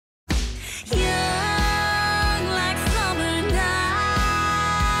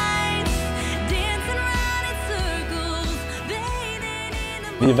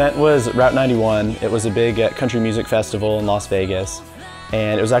The event was Route 91. It was a big country music festival in Las Vegas.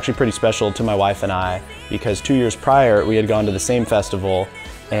 And it was actually pretty special to my wife and I because 2 years prior we had gone to the same festival,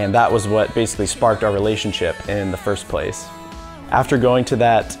 and that was what basically sparked our relationship in the first place. After going to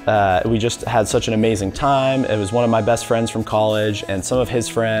that, we just had such an amazing time. It was one of my best friends from college and some of his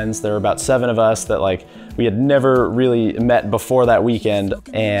friends. There were about 7 of us that we had never really met before that weekend,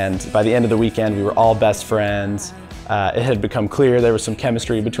 and by the end of the weekend we were all best friends. It had become clear there was some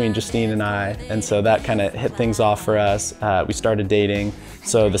chemistry between Justine and I, and so that kind of hit things off for us. We started dating.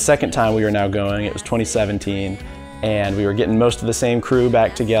 So the second time we were now going, it was 2017, and we were getting most of the same crew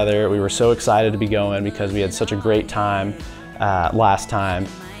back together. We were so excited to be going because we had such a great time last time.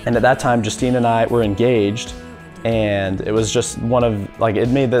 And at that time, Justine and I were engaged, and it was just it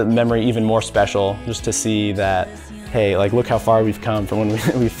made the memory even more special just to see that, hey, look how far we've come from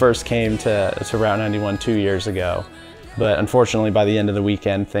when we first came to Route 91 2 years ago. But unfortunately, by the end of the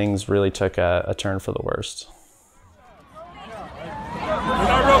weekend, things really took a turn for the worst.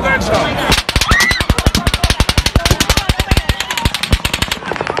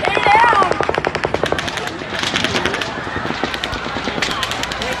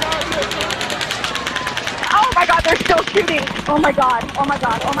 Oh my God, they're still shooting. Oh my God, oh my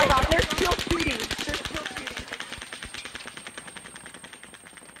God, oh my God, they're still shooting.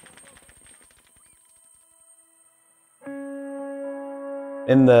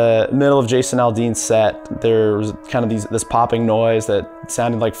 In the middle of Jason Aldean's set, there was kind of this popping noise that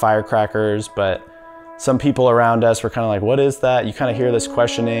sounded like firecrackers, but some people around us were kind of like, what is that? You kind of hear this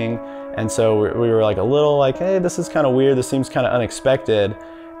questioning, and so we were a little hey, this is kind of weird, this seems kind of unexpected.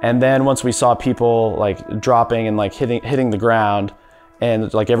 And then once we saw people dropping and hitting the ground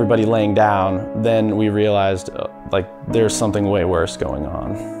and everybody laying down, then we realized there's something way worse going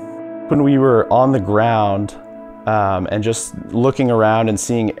on. When we were on the ground, and just looking around and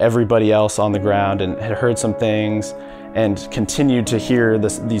seeing everybody else on the ground, and had heard some things and continued to hear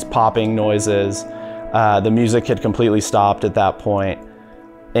these popping noises. The music had completely stopped at that point.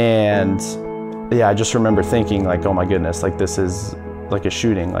 And yeah, I just remember thinking oh my goodness, this is a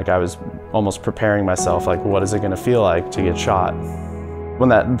shooting. I was almost preparing myself, what is it gonna feel like to get shot? When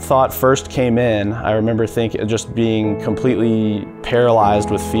that thought first came in, I remember just being completely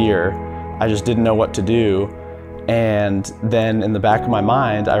paralyzed with fear. I just didn't know what to do. And then in the back of my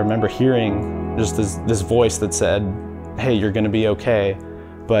mind, I remember hearing just this voice that said, hey, you're gonna be okay,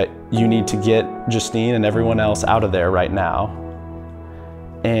 but you need to get Justine and everyone else out of there right now.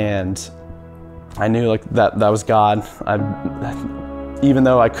 And I knew that was God. Even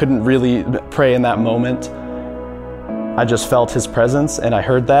though I couldn't really pray in that moment, I just felt his presence, and I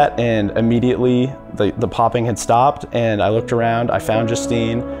heard that, and immediately the popping had stopped, and I looked around, I found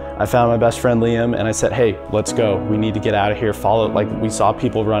Justine, I found my best friend Liam, and I said, hey, let's go. We need to get out of here. We saw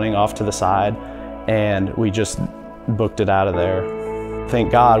people running off to the side, and we just booked it out of there.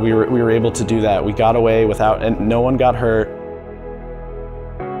 Thank God we were able to do that. We got away and no one got hurt.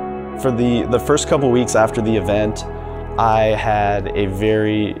 For the first couple weeks after the event, I had a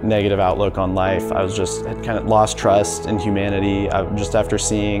very negative outlook on life. I had kind of lost trust in humanity, just after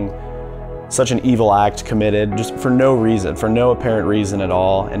seeing such an evil act committed, just for no reason, for no apparent reason at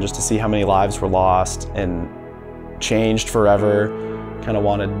all, and just to see how many lives were lost and changed forever, kind of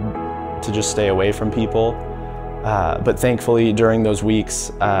wanted to just stay away from people. But thankfully, during those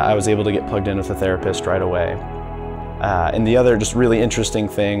weeks, I was able to get plugged in with a therapist right away. And the other just really interesting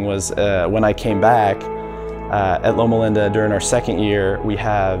thing was when I came back, at Loma Linda during our second year, we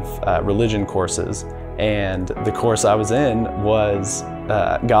have religion courses, and the course I was in was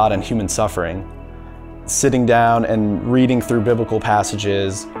God and human suffering. Sitting down and reading through biblical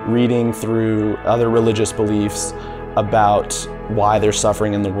passages, reading through other religious beliefs about why there's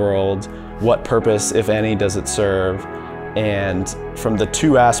suffering in the world, what purpose, if any, does it serve, and from the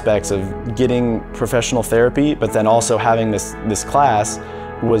two aspects of getting professional therapy, but then also having this class,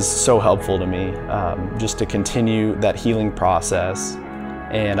 was so helpful to me, just to continue that healing process.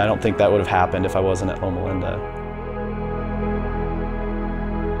 And I don't think that would have happened if I wasn't at Loma Linda.